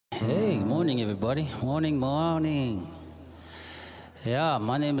Morning, everybody. Morning, morning. Yeah,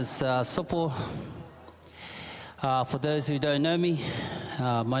 my name is Sopo. For those who don't know me,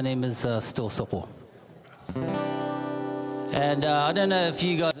 my name is still Sopo. And I don't know if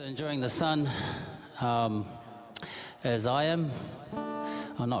you guys are enjoying the sun as I am.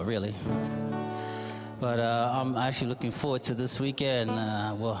 Oh, not really. But I'm actually looking forward to this weekend.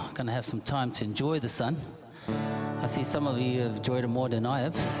 We're going to have some time to enjoy the sun. I see some of you have enjoyed it more than I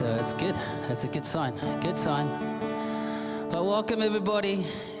have, so it's good. It's a good sign. Good sign. But welcome, everybody.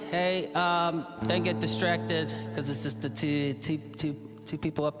 Hey, don't get distracted because it's just the two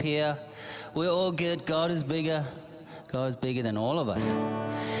people up here. We're all good. God is bigger. God is bigger than all of us.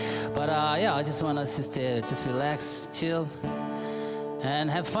 But yeah, I just want us just relax, chill,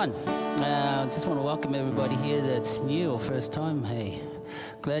 and have fun. I just want to welcome everybody here that's new or first time. Hey,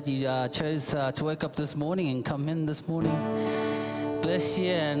 glad you chose to wake up this morning and come in this morning. Bless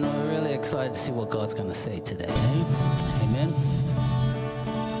you, and we're really excited to see what God's going to say today. Eh? Amen.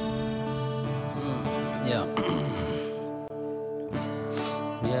 Yeah.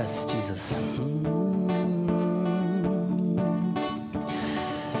 Yes, Jesus.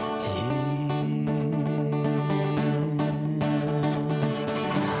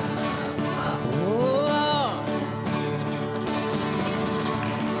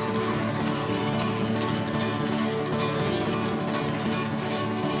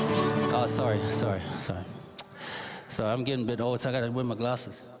 Sorry, I'm getting a bit old, so I gotta wear my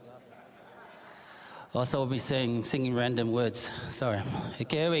glasses. Also, I'll be singing random words. Sorry.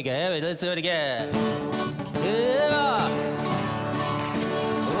 Okay, here we go. Let's do it again. Yeah.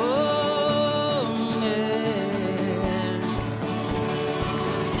 Oh, man.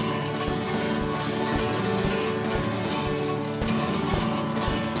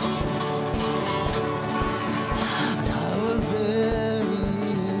 I was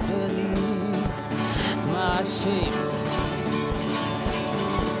buried beneath my shame.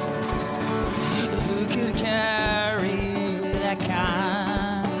 Carry that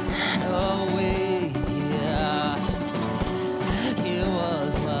kind of weight, yeah. It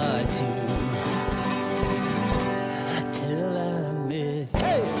was my tomb till I met.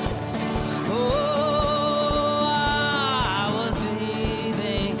 Hey! Oh, I was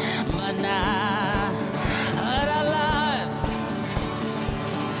breathing, but now I'm alive,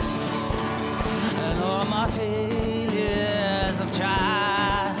 and all my failures I've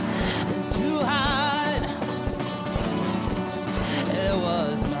tried to hide. It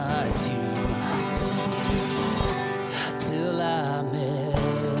was my tomb till I met.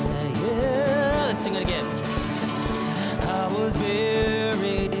 Yeah, let's sing it again. I was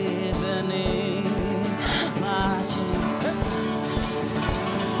buried beneath my shame,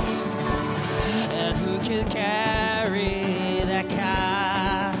 and who could carry that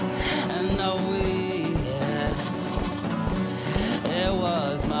kind of weight? Yeah. It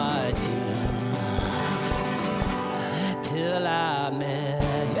was my tomb till I met.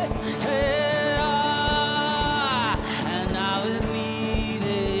 Hey, and I was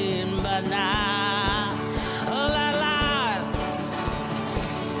leaving, but now all alive.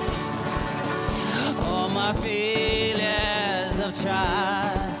 All my failures I've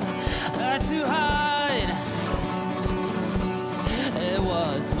tried to hide. It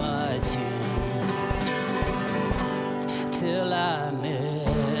was my tomb till I met.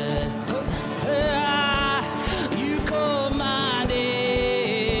 You called my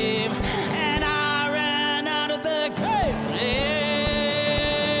name, and I ran out of the grave.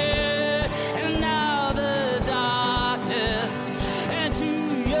 And now the darkness into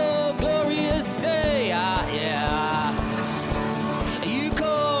your glorious day. Yeah. You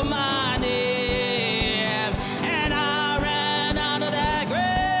called my name, and I ran out of that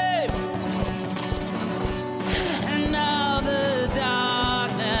grave. And now the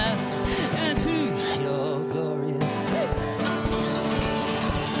darkness into your glorious day.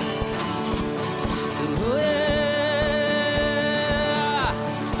 Oh, yeah.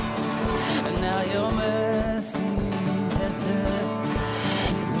 And now your mercies have set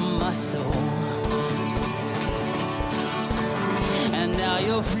my soul. And now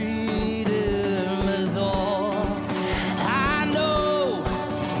your freedom is all I know.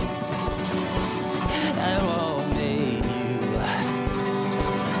 That all made you,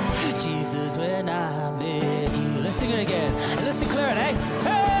 Jesus, when I met you. Let's sing it again. And let's declare it, eh?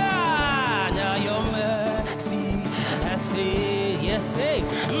 Hey! Now your mercy has saved, yes, saved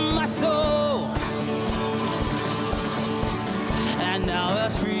my soul. And now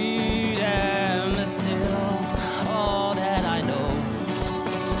there's freedom is still all that I know.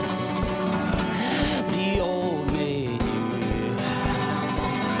 The old made you,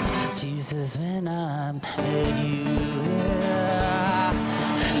 Jesus, when I'm with you, yeah.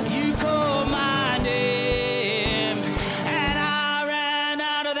 You call my name, and I ran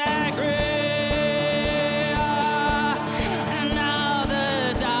out of that grave, and now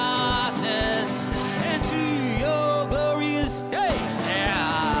the darkness into your glorious day,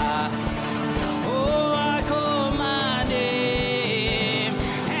 yeah. Oh, I call my name,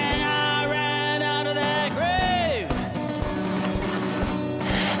 and I ran out of that grave,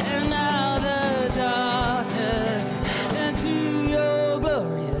 and now the darkness into your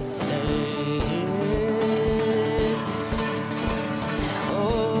glorious day.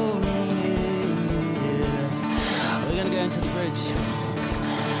 Oh, yeah. We're gonna go into the bridge.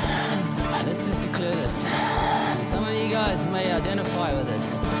 Let's just declare this. Some of you guys may identify with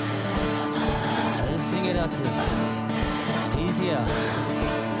this. Let's sing it out to him. He's here.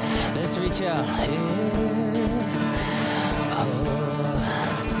 Let's reach out. Yeah. Oh,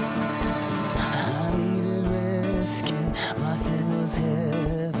 I needed rescue. My sin was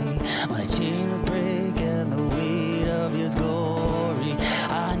heavy. My chain would break and the weight of his glory.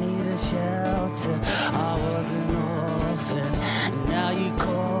 I needed shelter. I was an orphan. Now you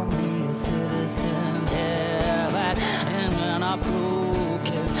call me a citizen heaven. And when I'm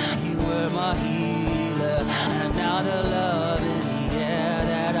broken, you were my healer. And now the love in the air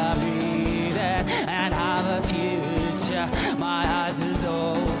that I breathe in and have a future. My eyes is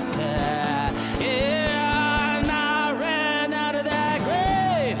open. Yeah, and I ran out of that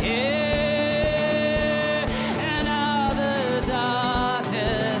grave. Yeah, and now the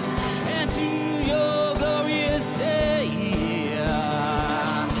darkness into your glorious day.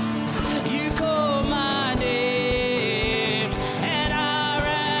 Yeah. You call my name, and I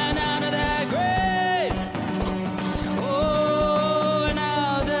ran out of that grave. Oh,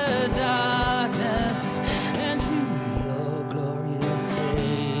 now the darkness into your glorious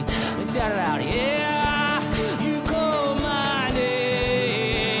day. Let's shout it out. Yeah, you call my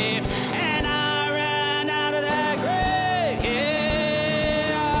name, and I ran out of that grave.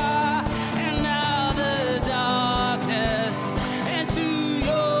 Yeah, and now the darkness into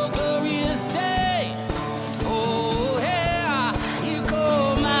your glorious day. Oh, yeah, you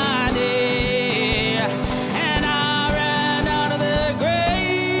call my name, and I ran out of the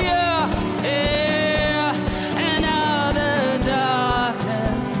grave. Yeah, and now the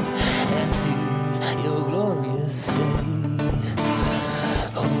darkness into your glorious day.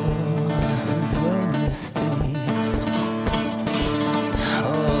 Oh, this glorious day.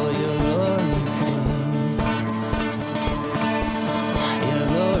 Oh, your glorious day. Your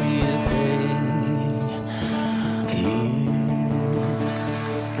glorious day.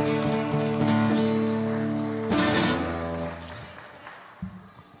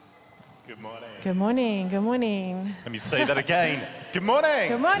 Good morning. Good morning. Good morning. Let me say that again. Good morning.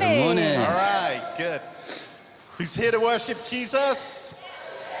 Good morning. Good morning. All right, good. Who's here to worship Jesus?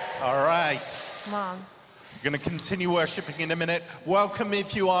 All right. Come on. We're going to continue worshiping in a minute. Welcome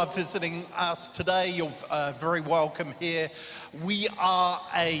if you are visiting us today. You're very welcome here. We are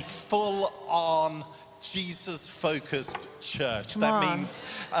a full-on Jesus-focused church. Come That on. means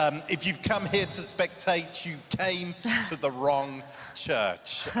if you've come here to spectate, you came to the wrong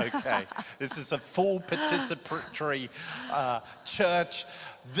church. Okay, this is a full participatory church.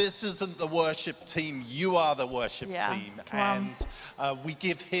 This isn't the worship team. You are the worship Yeah, team, come on. and we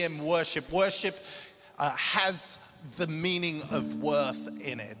give him worship. Worship has the meaning of worth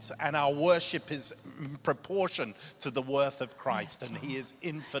in it, and our worship is in proportion to the worth of Christ, and he is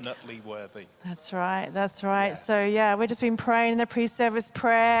infinitely worthy. That's right. That's right. Yes. So, yeah, we've just been praying in the pre-service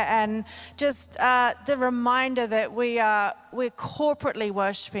prayer, and just the reminder that we're corporately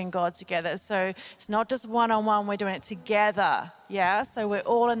worshiping God together. So it's not just one-on-one, we're doing it together. Yeah, so we're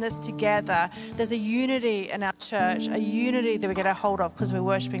all in this together. There's a unity in our church, a unity that we get a hold of because we're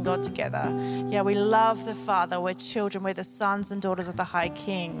worshiping God together. Yeah, we love the Father. We're children. We're the sons and daughters of the High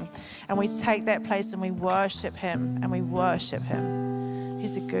King. And we take that place and we worship him, and we worship him.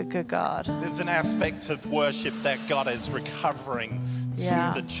 He's a good, good God. There's an aspect of worship that God is recovering to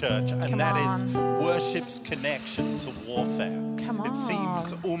Yeah. the church, and Come that is on. worship's connection to warfare. Come It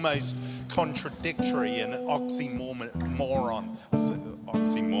seems on. almost contradictory and oxymoron.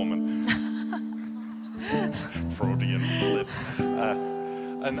 Freudian slips.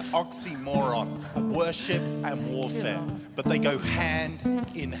 An oxymoron, worship and warfare, but they go hand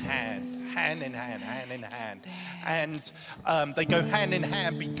in hand, hand in hand, hand in hand. And they go hand in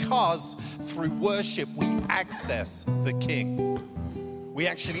hand because through worship we access the King. We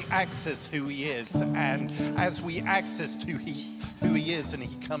actually access who he is, and as we access who he is and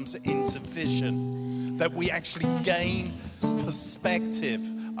he comes into vision, that we actually gain perspective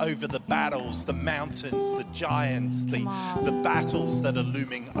over the battles, the mountains, the giants, the battles that are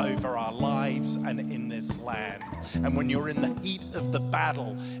looming over our lives and in this land. And when you're in the heat of the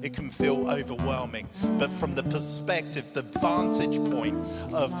battle, it can feel overwhelming. But from the perspective, the vantage point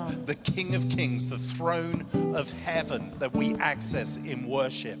of the King of Kings, the throne of heaven that we access in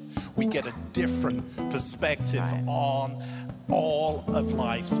worship, we get a different perspective on all of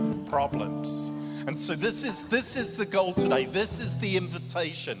life's problems. And so this is the goal today. This is the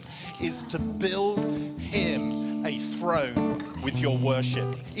invitation, is to build him a throne with your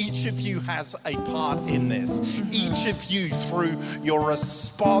worship. Each of you has a part in this. Each of you, through your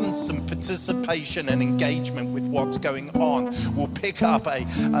response and participation and engagement with what's going on, will pick up a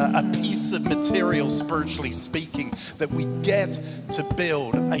piece of material, spiritually speaking, that we get to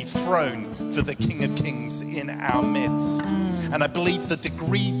build a throne for the King of Kings in our midst. And I believe the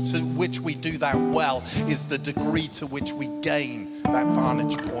degree to which we do that well is the degree to which we gain that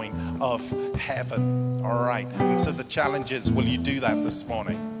vantage point of heaven. All right. And so the challenge is, will you do that this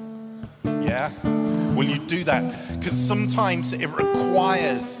morning? Yeah? Will you do that? Because sometimes it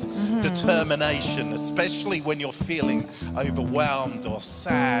requires determination, especially when you're feeling overwhelmed or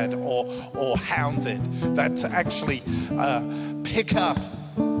sad or hounded, that to actually pick up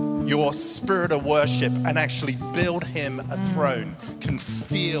your spirit of worship and actually build him a throne can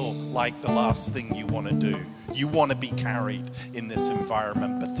feel like the last thing you want to do. You want to be carried in this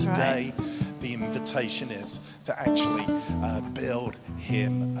environment. But today, the invitation is to actually build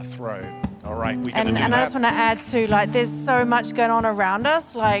him a throne. All right, we're going to do that. And I just want to add too, like, there's so much going on around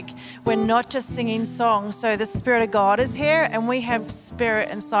us. Like, we're not just singing songs. So the Spirit of God is here, and we have Spirit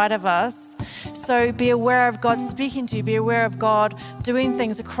inside of us. So be aware of God speaking to you. Be aware of God doing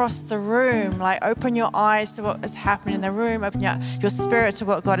things across the room. Like, open your eyes to what is happening in the room. Open your spirit to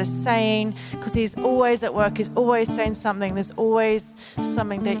what God is saying, because he's always at work. He's always saying something. There's always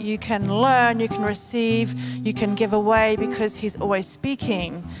something that you can learn, you can receive, you can give away, because he's always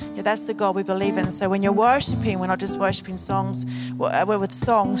speaking. Yeah, that's the God we believe in. So when you're worshiping, we're not just worshiping songs. We're with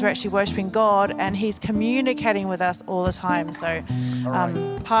songs. We're actually worshiping God, and he's communicating with us all the time. So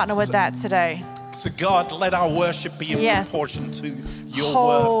partner with that today. So God, let our worship be in proportion to your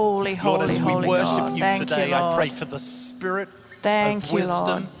holy, worth. Lord, as we worship God. you today, I pray for the spirit of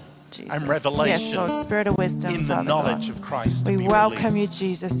wisdom and revelation, yes, Lord, spirit of wisdom, in the knowledge of Christ. We welcome you,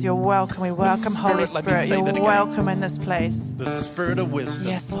 Jesus. You're welcome. We welcome Holy Spirit. You're welcome in this place. The spirit of wisdom.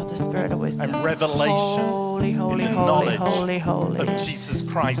 Yes, Lord, the spirit of wisdom and revelation. Holy, in the knowledge of Jesus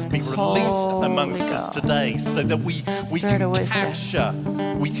Christ be released amongst us today, so that we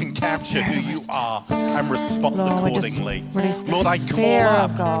can capture who you are and respond accordingly. Lord, I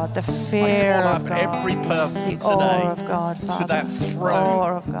call up every person today to that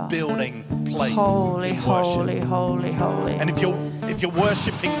throne building place in worship. Holy. And if you're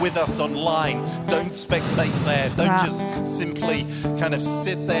worshiping with us online, don't spectate there. Don't just simply kind of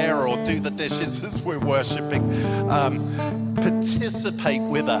sit there or do the dishes as we're worshiping. Participate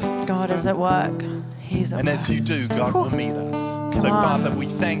with us. God is at work. He's at work. And as you do, God will meet us. So, Father, we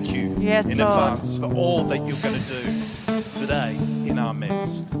thank you in advance for all that you're going to do today in our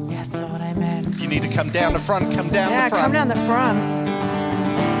midst. Yes, Lord. Amen. You need to come down the front. Come down the front. Yeah, come down the front.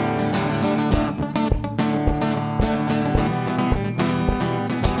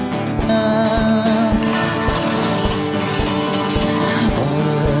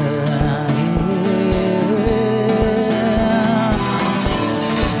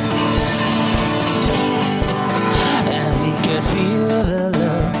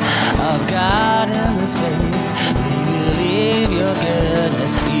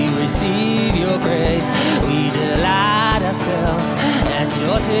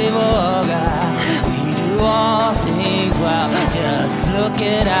 Your table, oh God, we do all things well. Just look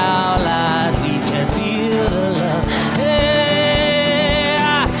at our lives, we can feel the love.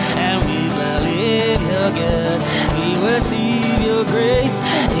 Yeah, and we believe you're good. We receive your grace.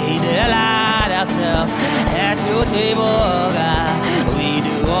 We delight ourselves at your table, oh God. We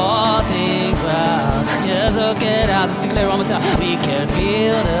do all things well. Just look at our, let's declare one more time. We can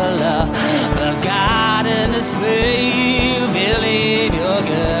feel the love of God in this place. Believe you're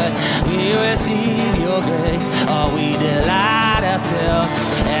good. We receive your grace. Oh, we delight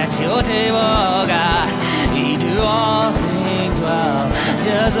ourselves at your table, oh God. We do all things well.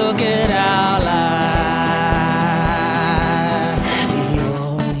 Just look at our lives. He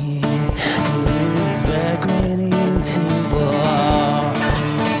won't need to his banqueting table.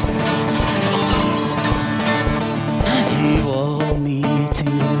 He won't meet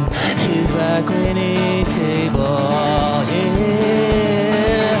to his banqueting table.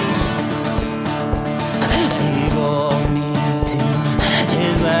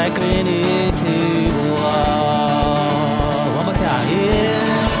 back when it's one more time, yeah.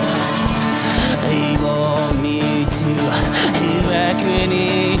 He want me to. He's back when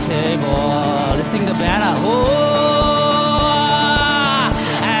it's able. Let's sing the banner. Oh,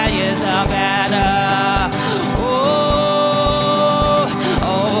 and yes, the banner. Oh,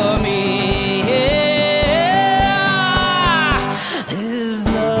 over me. Yeah. His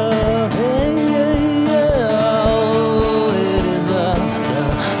love. Oh, it is love.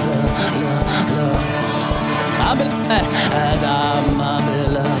 I'm as I'm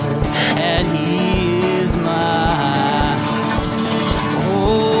beloved, and He is mine.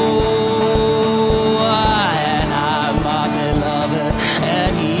 Oh, and I'm beloved,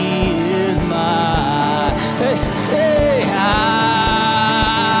 and He is mine. Hey, hey, yeah.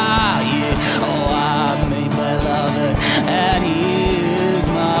 Oh, I'm beloved, and He is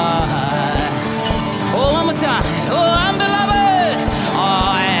mine. Oh, one more time. Oh, I'm beloved.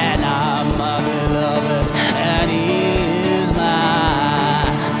 Oh, and I'm beloved, and He is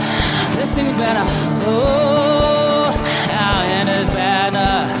mine. Let's sing the banner. Oh, out in His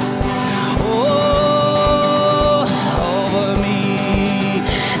banner. Oh, over me,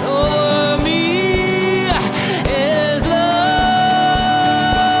 His love.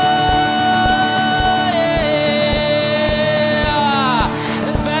 Yeah.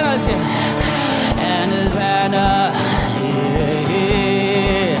 His banner is here, and His banner, yeah,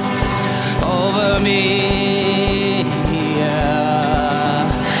 over me.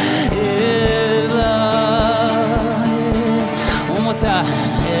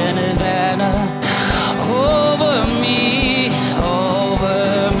 And His banner over me,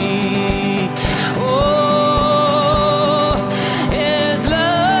 oh, His love,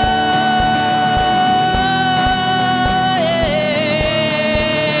 yeah.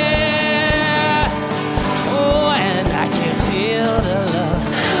 Oh, and I can feel the love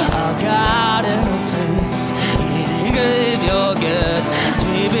of God in His face. He gave your good,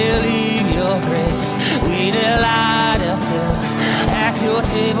 we believe your grace, we delight ourselves at your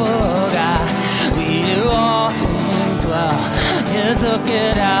table, oh God. We do all things well. Just look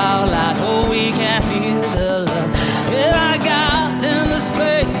at our lives, oh, we can feel the love. With our God in this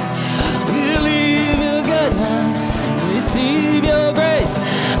place, we believe your goodness, receive your grace.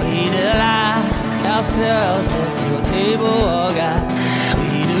 We delight ourselves at your table, oh God.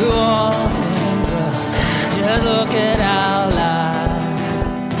 We do all things well. Just look at our lives.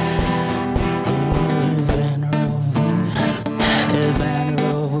 Oh, His banner over me, His banner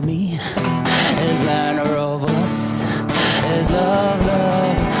over me, His banner over us, His love,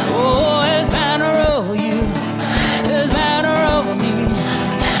 love. Oh, His banner over you, His banner over me,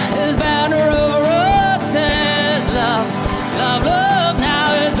 His banner over us, His love, love, love.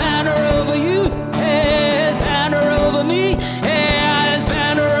 Now His banner over you, hey, His banner over me, hey, His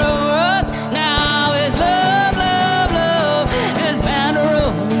banner over us. Now His love, love, love. His banner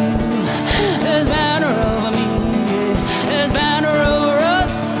over me, His banner over me, His banner over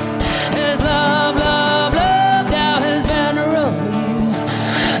us, His love, love, love. Now His banner over you,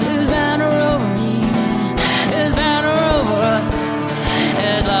 His banner over me, His banner over us,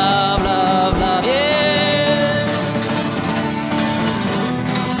 His love, love, love, yeah.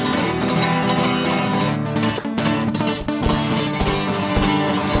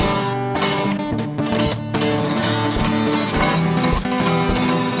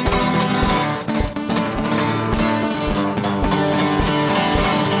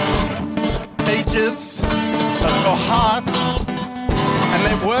 Pages of your hearts, and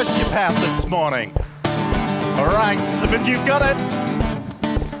let worship out this morning. All right, some of you got it.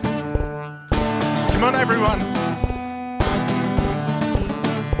 Come on, everyone.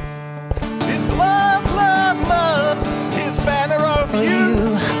 His love, love, love. His banner over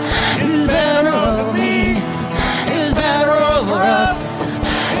you, His banner over me, His banner over us.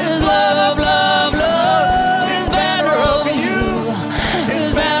 His love, love, love. His banner over you,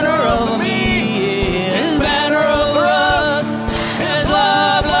 His banner over me, His banner over us. His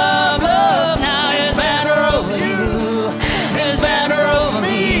love, love, love. Now His banner over you, His banner over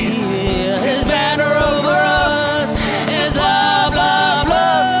me, His banner over us. His love, love,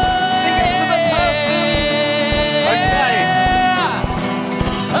 love. Sing it to the person. Okay.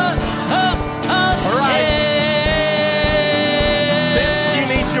 All right. This you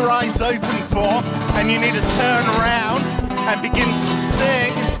need your eyes open for, and you need to turn around and begin to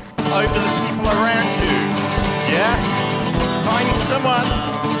sing over the people around you. Yeah? Find someone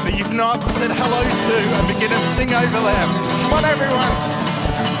that you've not said hello to and begin to sing over them. Come on, everyone.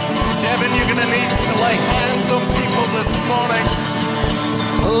 Devin, you're going to need to lay hands on people this morning.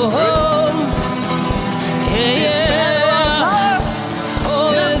 Oh, yeah, His banner over us.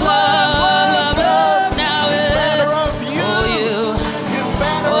 oh, His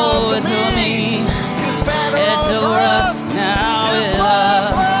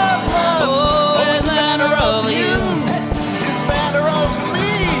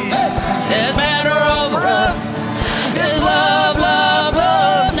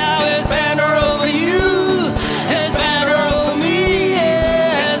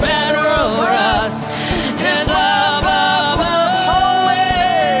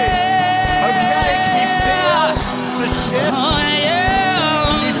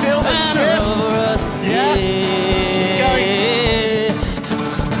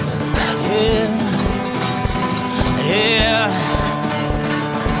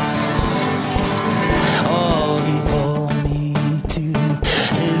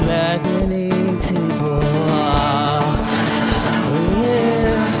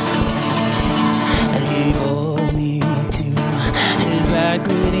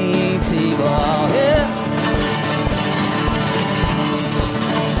banqueting table. Yeah.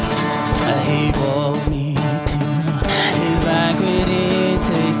 He brought me to his banqueting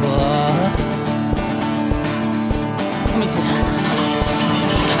table. Let me tell you.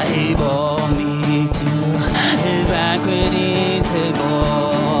 He brought me to his banqueting table.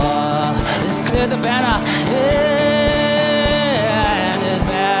 Let's clear the banner. Yeah, and his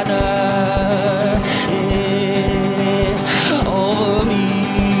banner over me.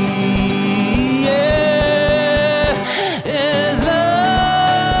 Yeah, his love.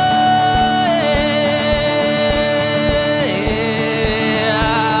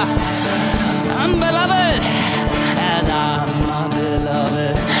 Yeah. I'm beloved as I'm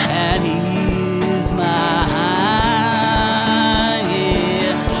beloved, and he's mine.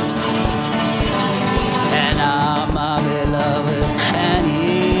 Yeah. And I'm beloved, and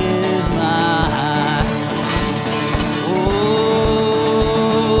he's mine.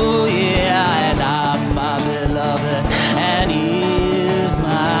 Oh, yeah, and I'm beloved, and he's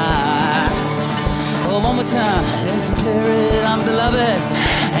mine. Oh, one more time, let's clear it. I'm beloved,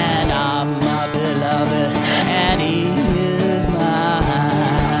 and I'm beloved, and he is mine.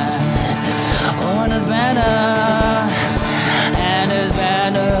 Oh, and his banner,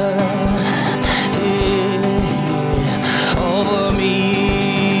 over me.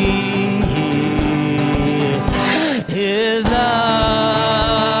 His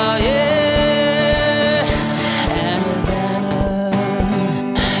love, yeah, and his banner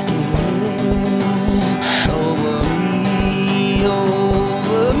over me,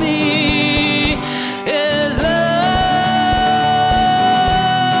 over me. His love,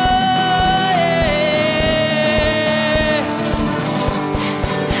 yeah.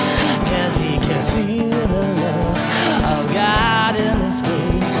 Yes, we can feel the love of God in this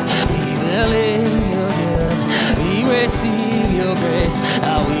place. We believe you're good. We receive your grace.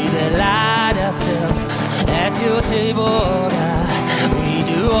 We delight ourselves at your table, God. We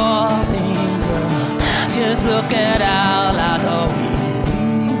do all things well. Just look at our lives. Oh, we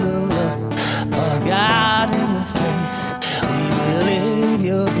believe the love of God in this place. We believe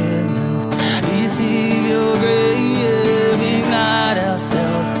your goodness. Receive your grace. We ignite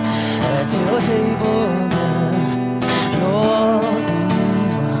ourselves at your table, God. All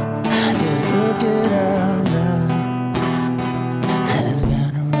things well. Just look at our lives. His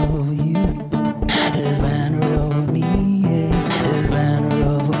banner over you, his banner over me, yeah. His banner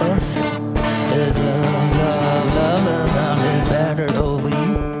over us. His love, love, love, love, love. His banner over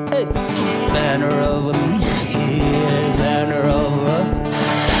you, hey. Banner over me, yeah. His banner over us.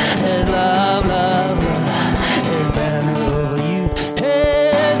 His love, love, love. His banner over you,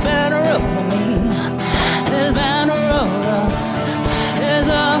 his banner over me. His banner over us. His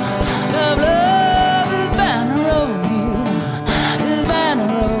love, love, love. His banner over you. His banner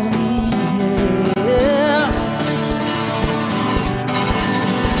over me. Yeah.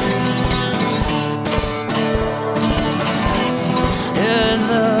 His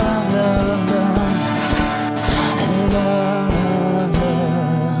love, love, love. His love, love,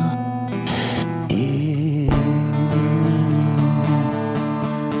 love. Yeah.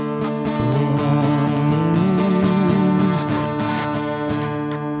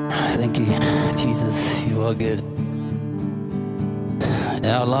 Thank you, Jesus. You are good.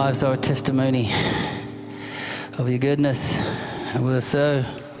 Our lives are a testimony of your goodness, and we're so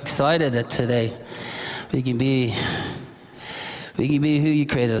excited that today we can be who you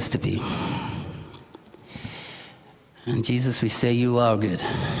created us to be. And Jesus, we say you are good.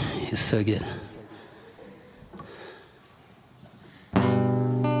 You're so good.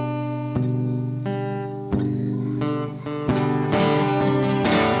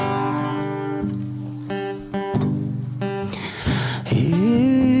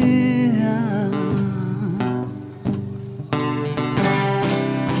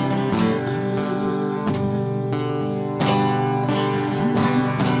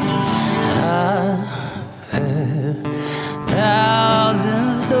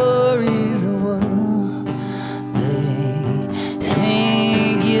 Thousand stories of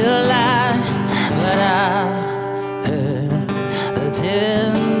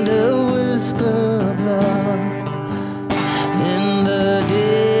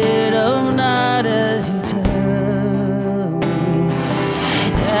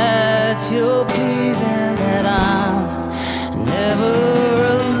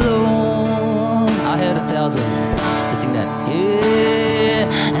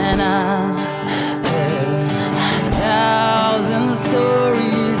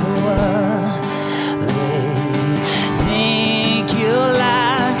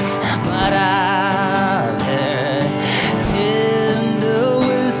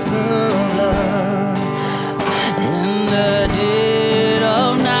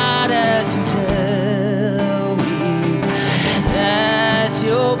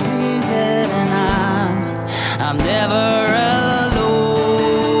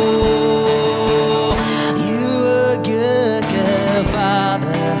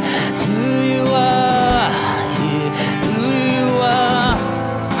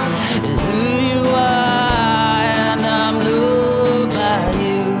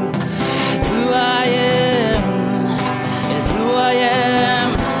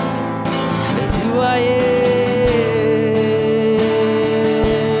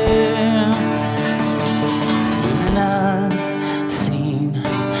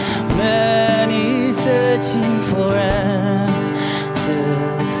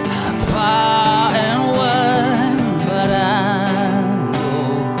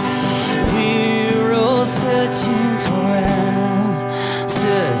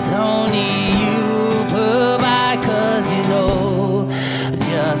 'cause only you provide, 'cause you know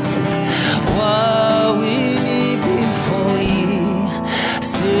just what we need before we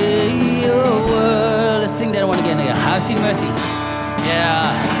say your word. Let's sing that one again. I've seen mercy.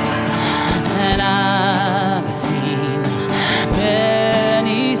 Yeah. And I've seen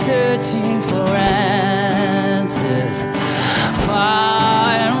many searching for answers, far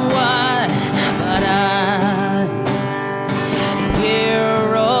and wide, but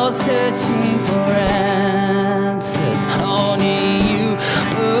we're all searching for answers. Only you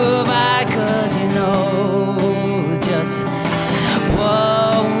provide, 'cause you know just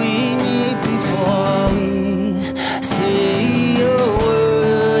what we need before we say your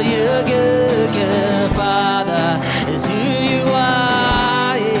word. You're good, good Father. It's who you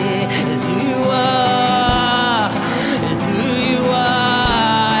are, yeah. It's who you are. It's who you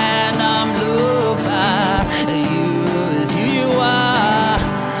are, and I'm loved by you. It's who you are.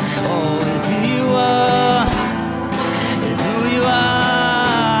 Oh, it's who you are. It's who you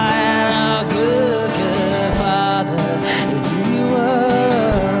are, and our good, good Father. It's who you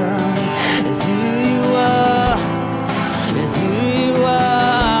are. It's who you are. It's who you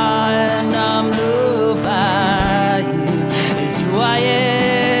are, and I'm loved by you. It's who I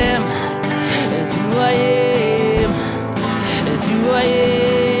am. It's who I am. It's who I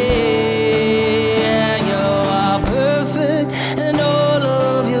am. You are perfect in all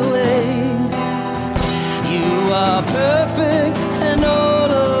of your ways. You are perfect in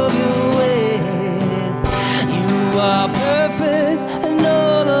all of your ways. You are perfect in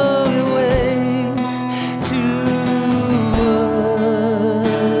all of your ways. To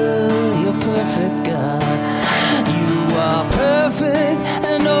you're perfect, God. You are perfect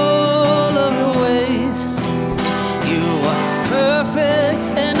in all of your ways. You are perfect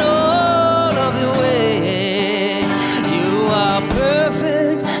in all of your ways. You are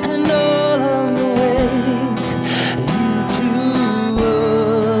perfect in all of your ways. You do.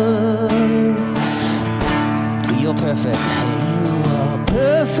 You're perfect. You are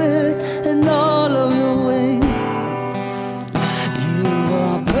perfect in all of your ways. You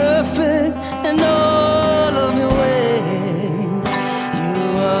are perfect in all of your ways. You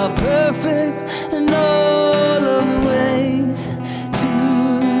are perfect in all of your ways. To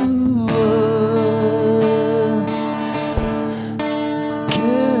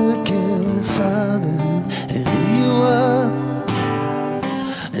good, good Father is who you are.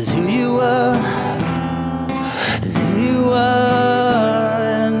 Is who you are. Is who you are,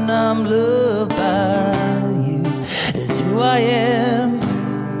 and I'm loved by you. It's who I am.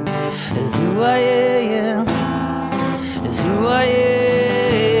 It's who I am. It's who I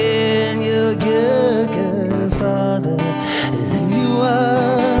am. You're good, good Father. It's who you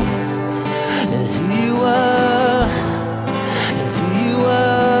are. It's who you are. It's who you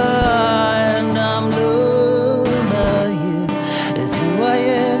are, and I'm loved by you. It's who I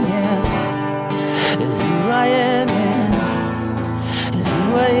am, yeah. It's who I am, yeah. It's who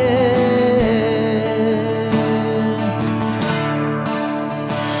I am.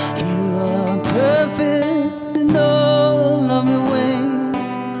 You are perfect in all of your ways.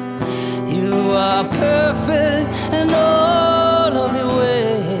 You are perfect in all of your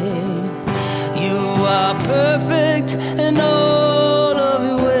ways. You are perfect in all of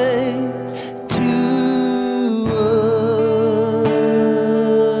your ways. To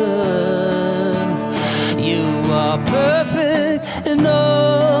you are perfect in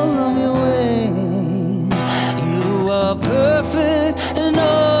all of your ways. You are perfect in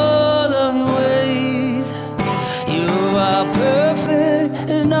all of your ways. You are perfect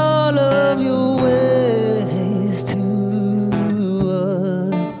in all of your ways to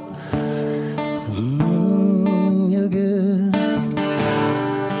us. You're good,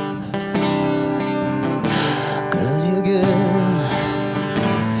 'cause you're good.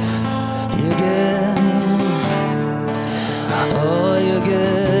 You're good. Oh, you're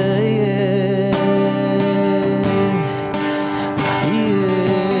good, yeah. Yeah.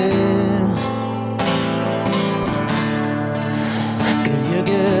 'Cause you're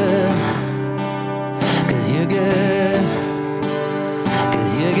good. 'Cause you're good.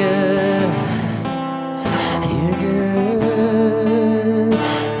 'Cause you're good. You're good.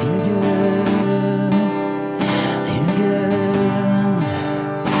 You're good. You're good.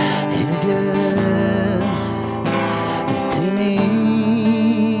 You're good. It's to me.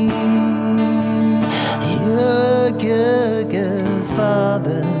 You're a good, good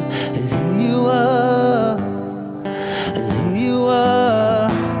Father. It's who you are. It's who you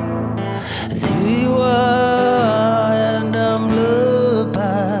are. It's who you are, and I'm loved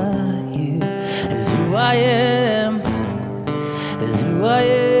by you. It's who I am. It's who I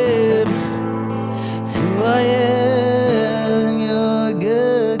am.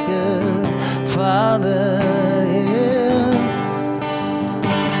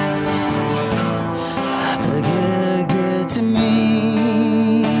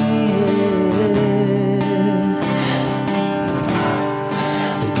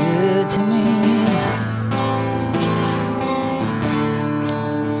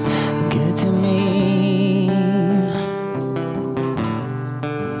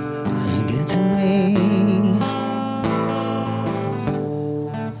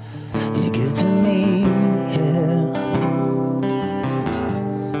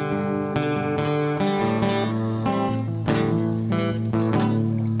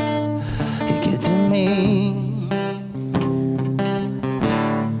 me.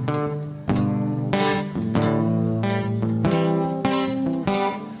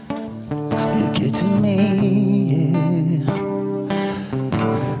 You're good to me, yeah.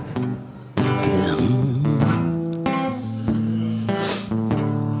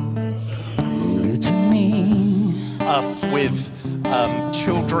 Good to me. Us with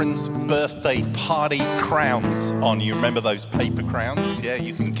children's birthday party crowns on. You remember those paper crowns? Yeah,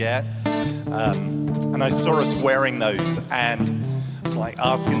 you can get. And I saw us wearing those, and I was like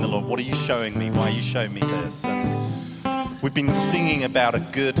asking the Lord, what are you showing me? Why are you showing me this? And we've been singing about a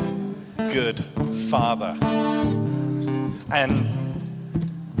good, good Father. And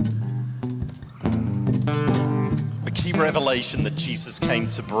the key revelation that Jesus came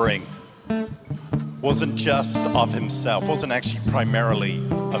to bring wasn't just of himself, wasn't actually primarily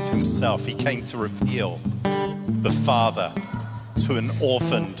of himself. He came to reveal the Father to an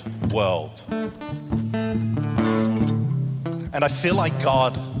orphaned world. And I feel like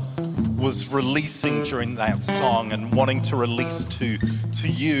God was releasing during that song and wanting to release to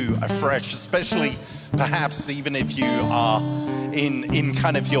you afresh, especially perhaps even if you are in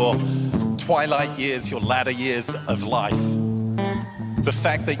kind of your twilight years, your latter years of life. The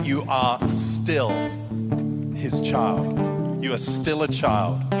fact that you are still his child. You are still a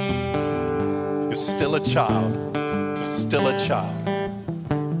child. You're still a child. You're still a child.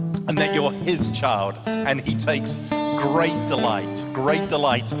 And that you're his child, and he takes great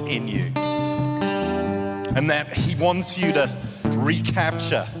delight in you. And that he wants you to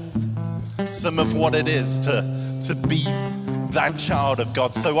recapture some of what it is to be that child of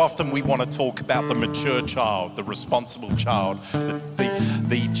God. So often we want to talk about the mature child, the responsible child,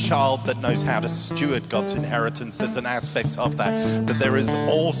 the child that knows how to steward God's inheritance. There's an aspect of that. But there is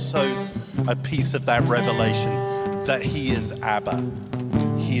also a piece of that revelation that he is Abba.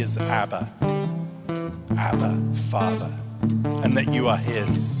 He is Abba. Abba, Father. And that you are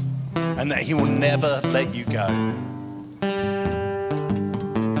his. And that he will never let you go.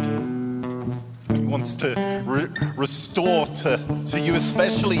 He wants to restore to you,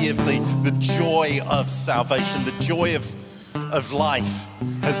 especially if the joy of salvation, the joy of life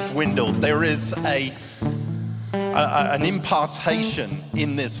has dwindled. There is an impartation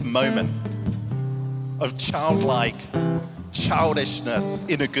in this moment of childishness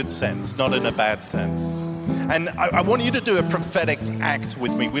in a good sense, not in a bad sense. And I want you to do a prophetic act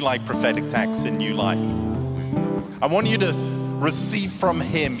with me. We like prophetic acts in New Life. I want you to receive from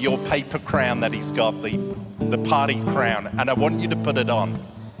him your paper crown that he's got, the party crown, and I want you to put it on.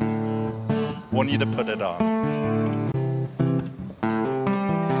 I want you to put it on.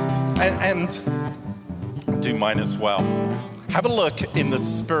 And do mine as well. Have a look in the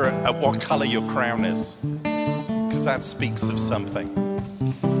spirit at what color your crown is, because that speaks of something.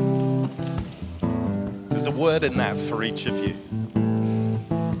 There's a word in that for each of you.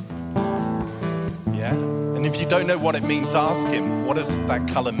 Yeah? And if you don't know what it means, ask him, what does that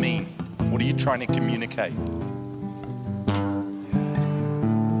color mean? What are you trying to communicate?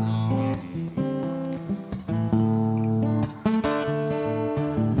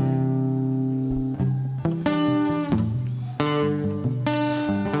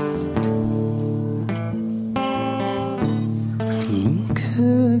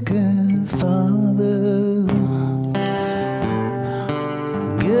 Good, good Father.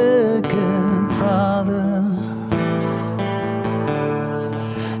 Good, good Father.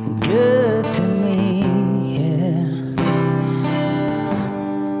 Good to me, yeah.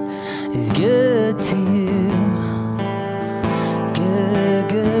 He's good to you. Good,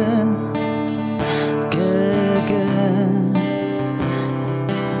 good. Good, good.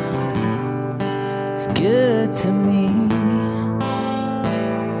 He's good to me.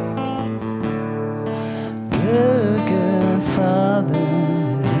 Good, good Father,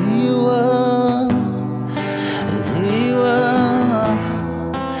 is who you are, is who you are,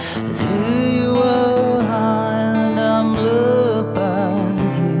 is who you are, and I'm loved by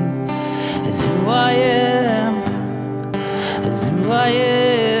you, is who I am, is who I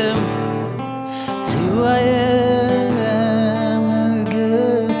am, is who I am, a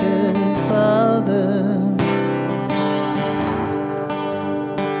good, good Father.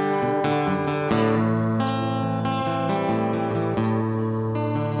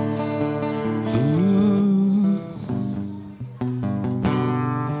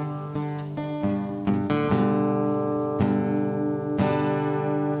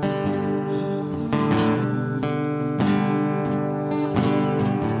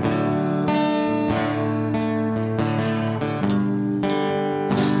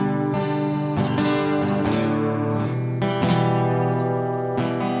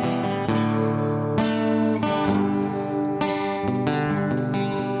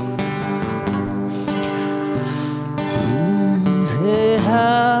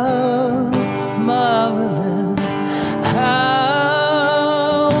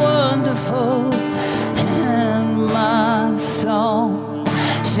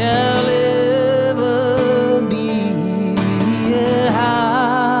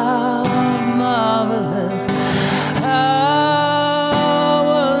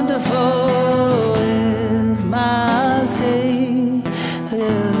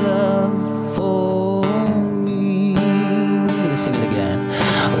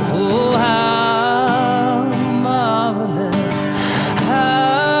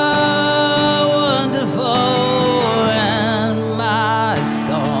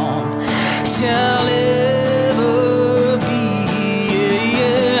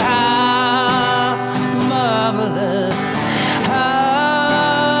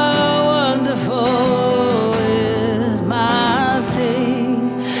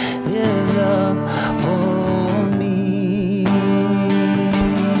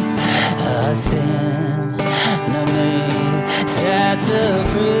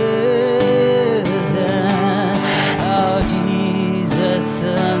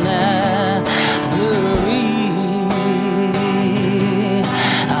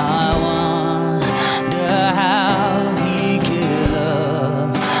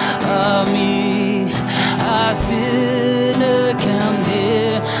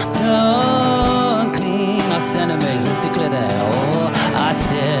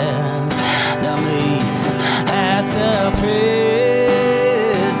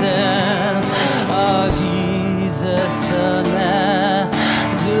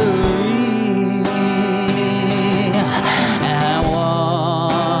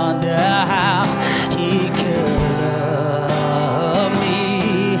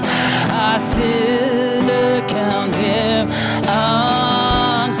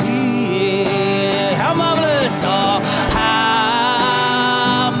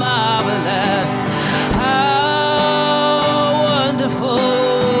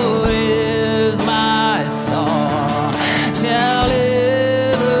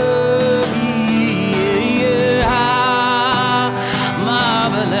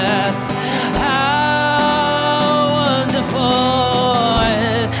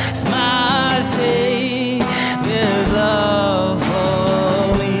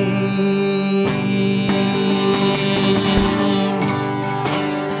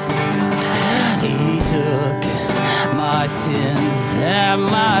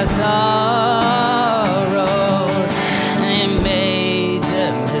 my sorrows and made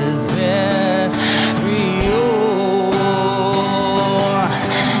them his very own.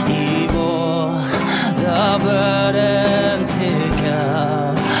 He bore the burden to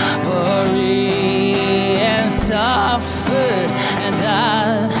Calvary and suffered and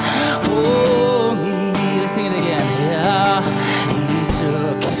died for me. Sing it again. Yeah, he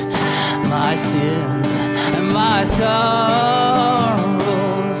took my sins and my sorrows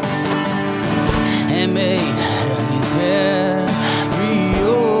and made me very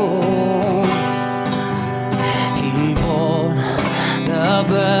own. He bore the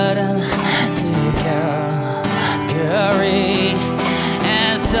burden to carry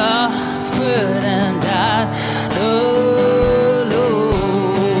and suffered and died. Oh,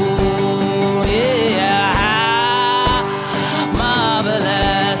 Lord, yeah,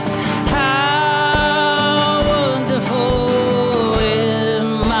 marvelous.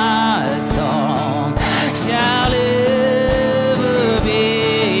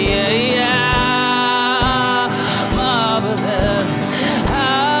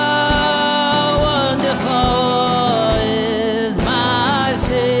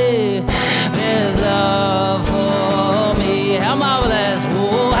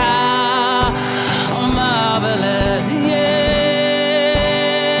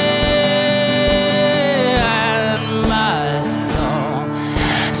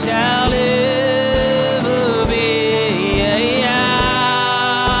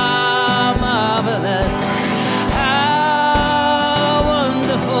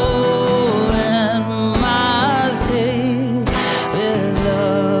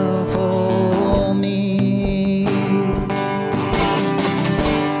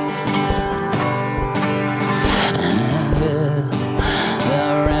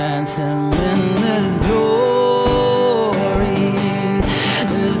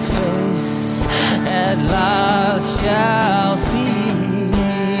 Shall see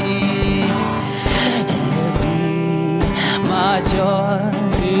it be my joy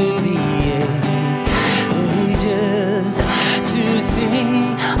through the ages to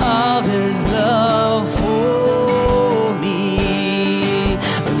sing of his love for me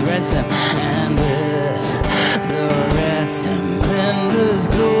with ransom and with the ransom and his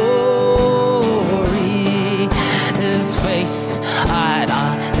glory his face I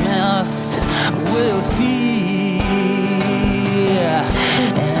must will see.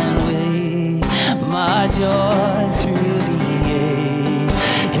 And with my joy through the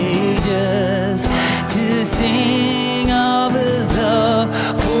ages to sing of his love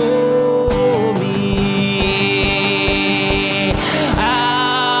for me.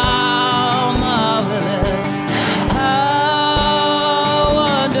 How marvelous, how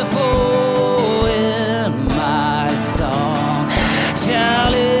wonderful in my song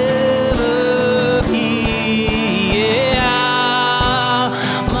shall ever be. Yeah,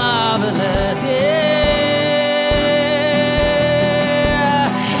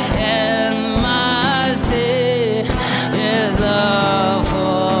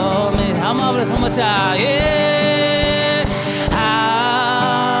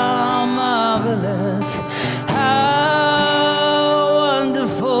 how marvelous, how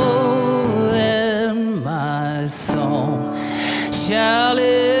wonderful, and my song shall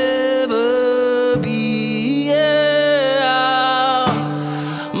ever be. Yeah,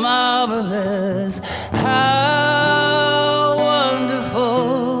 marvelous, how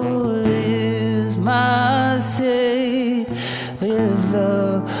wonderful is my Savior's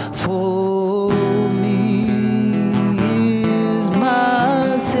love for me.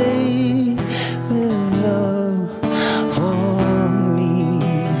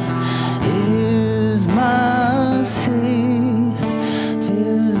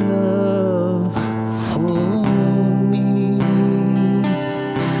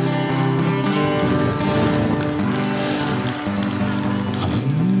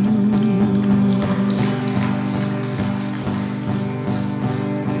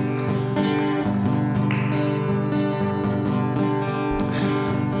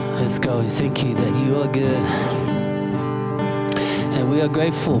 Let's go. Thank you that you are good. And we are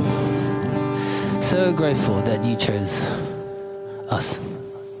grateful, so grateful that you chose us.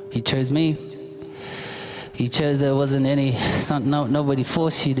 You chose me. You chose, there wasn't nobody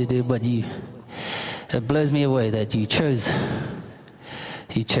forced you to do, but you, it blows me away that you chose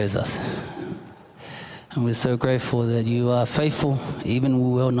us. And we're so grateful that you are faithful, even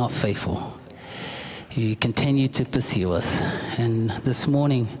when we're not faithful. You continue to pursue us. And this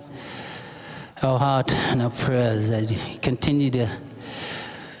morning, our heart and our prayers that you continue to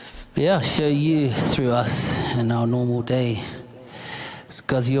show you through us in our normal day.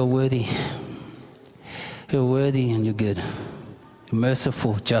 because you're worthy. You're worthy and you're good. You're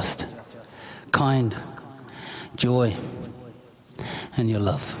merciful, just, kind, joy, and your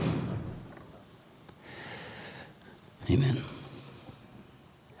love. Amen.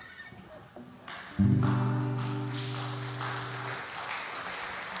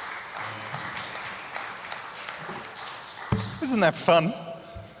 Isn't that fun?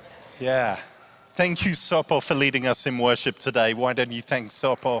 Yeah. Thank you, Sopo, for leading us in worship today. Why don't you thank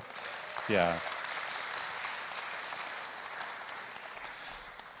Sopo? Yeah.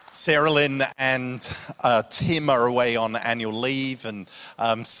 Sarah Lynn and Tim are away on annual leave, and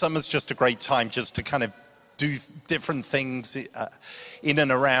summer's just a great time just to kind of do different things in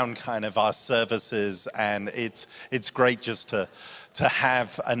and around kind of our services, and it's great just to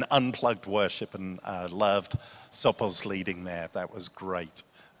have an unplugged worship, and loved Sopo's leading there. That was great,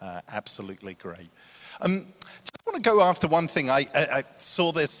 absolutely great. Just want to go after one thing. I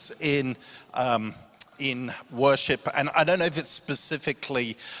saw this in worship, and I don't know if it's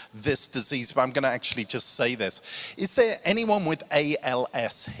specifically this disease, but I'm going to actually just say this. Is there anyone with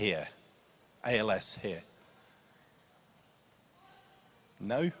ALS here? ALS here?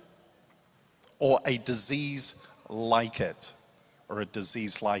 No? Or a disease like it? Or a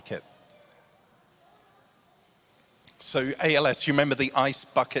disease like it? So ALS, you remember the Ice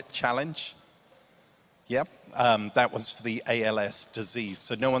Bucket Challenge? Yep, that was for the ALS disease.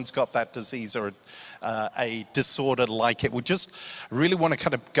 So no one's got that disease or a disorder like it. We just really want to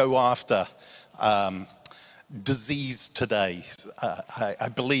kind of go after disease today. I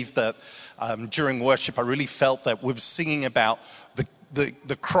believe that during worship, I really felt that we were singing about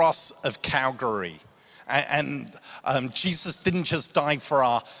the cross of Calvary. And Jesus didn't just die for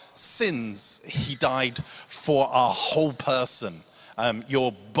our sins, he died for our whole person.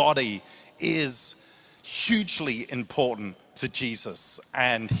 Your body is hugely important to Jesus,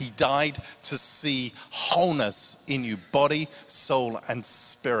 and he died to see wholeness in you, body, soul, and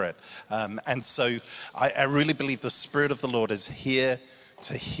spirit. And so I really believe the Spirit of the Lord is here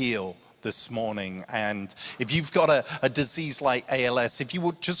to heal this morning. And if you've got a disease like ALS, if you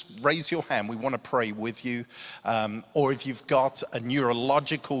would just raise your hand, we want to pray with you. Or if you've got a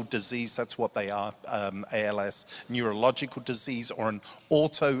neurological disease, that's what they are, ALS, neurological disease, or an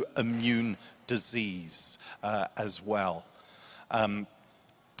autoimmune disease as well.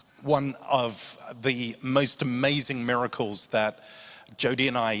 One of the most amazing miracles that Jody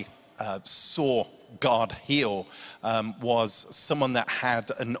and I saw God heal was someone that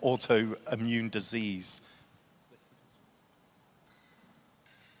had an autoimmune disease.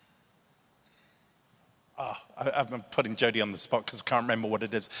 I'm putting Jody on the spot because I can't remember what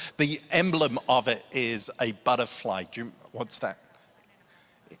it is. The emblem of it is a butterfly. What's that?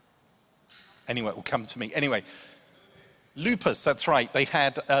 Anyway, it will come to me. Anyway, lupus, that's right. They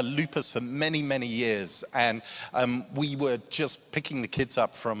had lupus for many, many years. And we were just picking the kids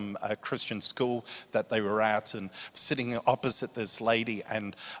up from a Christian school that they were at and sitting opposite this lady.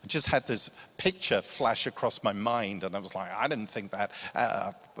 And I just had this picture flash across my mind. And I was like, I didn't think that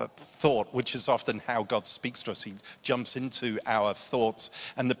thought, which is often how God speaks to us. He jumps into our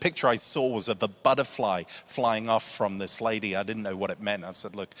thoughts. And the picture I saw was of a butterfly flying off from this lady. I didn't know what it meant. I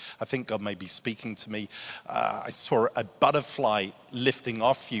said, look, I think God may be speaking to me. I saw a butterfly lifting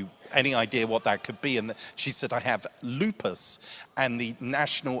off you. Any idea what that could be? And she said, I have lupus, and the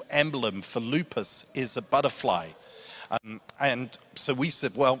national emblem for lupus is a butterfly. And so we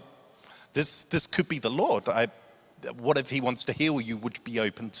said, well, this could be the Lord. What if he wants to heal you? Would you be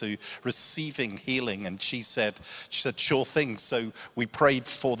open to receiving healing? And she said, sure thing. So we prayed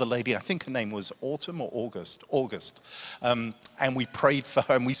for the lady. I think her name was Autumn or August. And we prayed for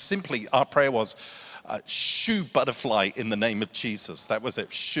her, and our prayer was, shoo butterfly in the name of Jesus. That was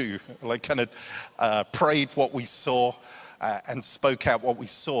it, shoo. Like kind of prayed what we saw and spoke out what we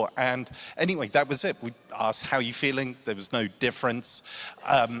saw. And anyway, that was it. We asked, how are you feeling? There was no difference.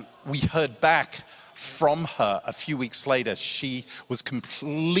 We heard back from her a few weeks later. She was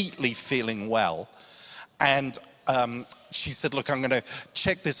completely feeling well. And she said, look, I'm going to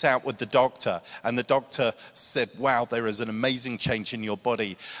check this out with the doctor. And the doctor said, wow, there is an amazing change in your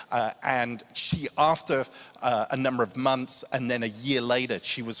body. And she, after a number of months and then a year later,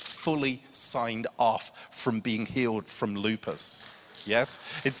 she was fully signed off from being healed from lupus.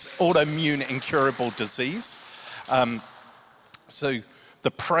 Yes, it's autoimmune incurable disease. So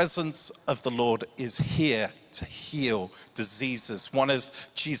the presence of the Lord is here to heal diseases. One of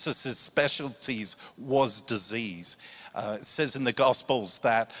Jesus' specialties was disease. It says in the Gospels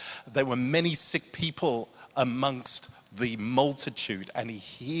that there were many sick people amongst the multitude, and he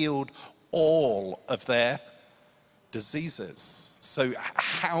healed all of their diseases. So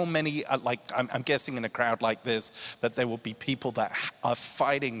how many, I'm guessing in a crowd like this, that there will be people that are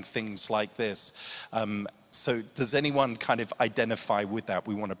fighting things like this. So does anyone kind of identify with that?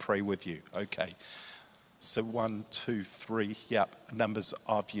 We want to pray with you. Okay. So 1, 2, 3, yep, numbers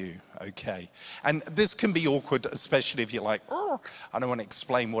of you, okay. And this can be awkward, especially if you're like, oh, I don't want to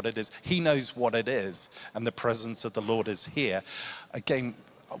explain what it is. He knows what it is, and the presence of the Lord is here. Again,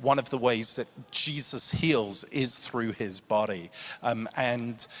 one of the ways that Jesus heals is through his body.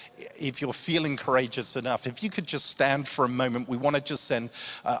 And if you're feeling courageous enough, if you could just stand for a moment, we want to just send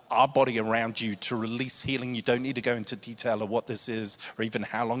our body around you to release healing. You don't need to go into detail of what this is or even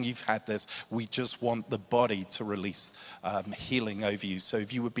how long you've had this. We just want the body to release healing over you. So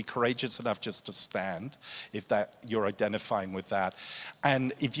if you would be courageous enough just to stand, if that you're identifying with that.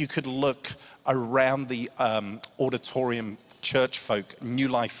 And if you could look around the auditorium, church folk, New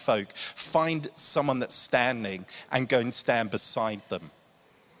Life folk, find someone that's standing and go and stand beside them.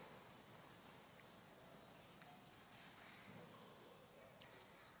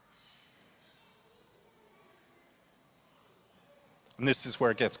 And this is where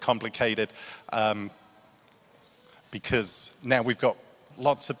it gets complicated, because now we've got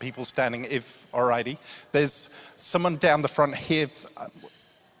lots of people standing. Alrighty, there's someone down the front here.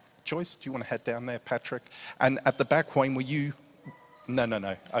 Joyce, do you want to head down there, Patrick? And at the back, Wayne, were you? No.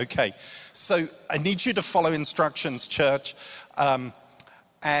 Okay. So I need you to follow instructions, church.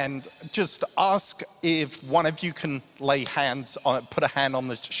 And just ask if one of you can lay hands on, put a hand on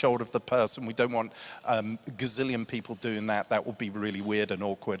the shoulder of the person. We don't want a gazillion people doing that. That will be really weird and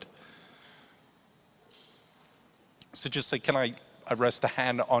awkward. So just say, can I rest a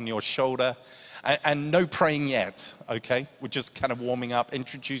hand on your shoulder? And no praying yet, okay? We're just kind of warming up.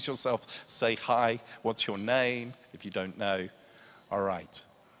 Introduce yourself. Say hi. What's your name? If you don't know. All right.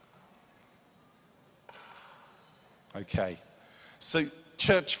 Okay. So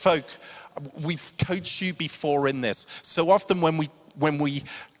church folk, we've coached you before in this. So often when we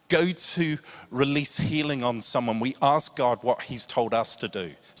go to release healing on someone, we ask God what he's told us to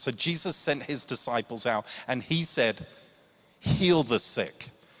do. So Jesus sent his disciples out and he said, heal the sick.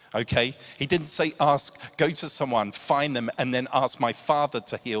 Okay, he didn't say go to someone, find them, and then ask my Father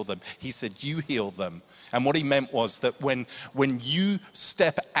to heal them. He said, you heal them. And what he meant was that when you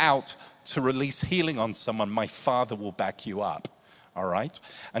step out to release healing on someone, my Father will back you up. All right?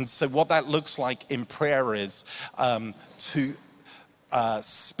 And so what that looks like in prayer is to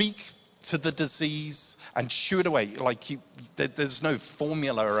speak to the disease and shoo it away. There's no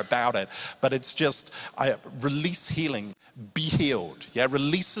formula about it, but it's just release healing, be healed. Yeah,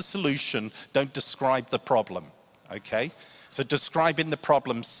 release the solution, don't describe the problem. Okay? So describing the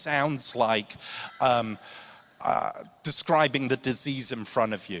problem sounds like describing the disease in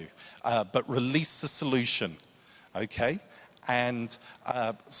front of you, but release the solution. Okay? And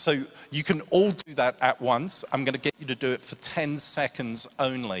so you can all do that at once. I'm going to get you to do it for 10 seconds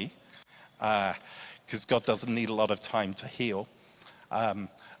only, because God doesn't need a lot of time to heal.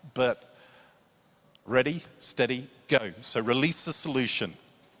 But ready, steady, go. So release the solution.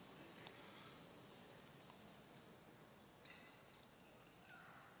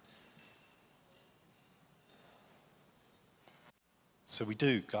 So we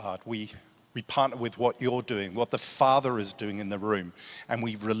do, God. We partner with what you're doing, what the Father is doing in the room, and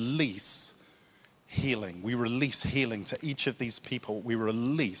we release healing. We release healing to each of these people. We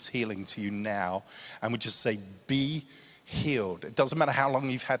release healing to you now, and we just say, be healed. It doesn't matter how long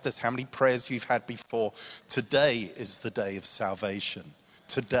you've had this, how many prayers you've had before. Today is the day of salvation.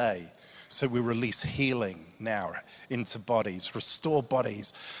 Today. So we release healing now into bodies, restore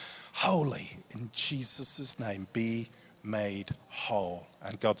bodies. Holy, in Jesus' name, be made whole.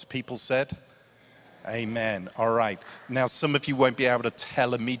 And God's people said, amen. All right. Now, some of you won't be able to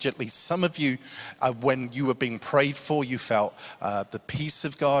tell immediately. Some of you, when you were being prayed for, you felt the peace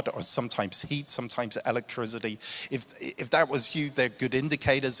of God, or sometimes heat, sometimes electricity. If that was you, they're good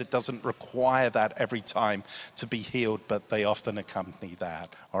indicators. It doesn't require that every time to be healed, but they often accompany that.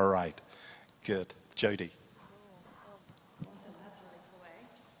 All right. Good. Jody. Awesome. That's a really cool way.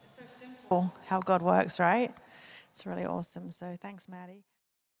 It's so simple how God works, right? It's really awesome. So thanks, Maddie.